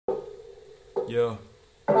Yeah.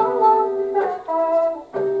 Here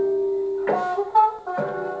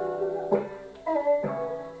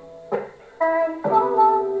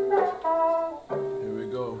we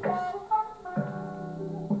go.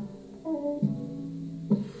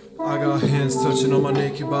 I got hands touching on my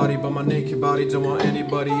naked body, but my naked body don't want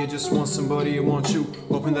anybody. It just wants somebody, it wants you.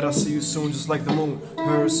 Hoping that I see you soon, just like the moon.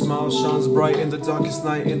 Her smile shines bright in the darkest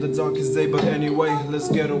night, in the darkest day. But anyway, let's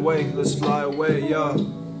get away, let's fly away, yeah.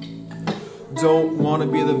 Don't wanna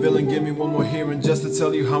be the villain, give me one more hearing just to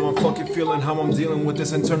tell you how I'm fucking feeling, how I'm dealing with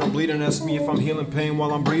this internal bleeding. Ask me if I'm healing pain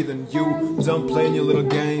while I'm breathing. You done playing your little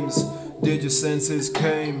games. Did your senses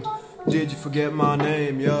came? Did you forget my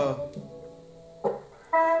name? Yeah.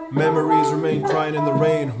 Memories remain crying in the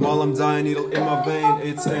rain while I'm dying, needle in my vein.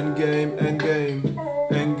 It's endgame, endgame,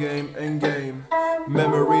 endgame, endgame.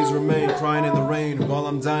 Memories remain crying in the rain while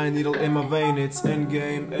I'm dying, needle in my vein. It's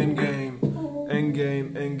endgame, endgame,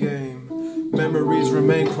 endgame, endgame. Memories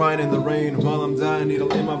remain crying in the rain while I'm dying,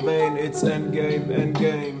 needle in my vein. It's endgame,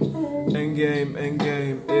 endgame, endgame,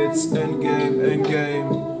 endgame. It's endgame,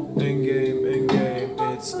 endgame.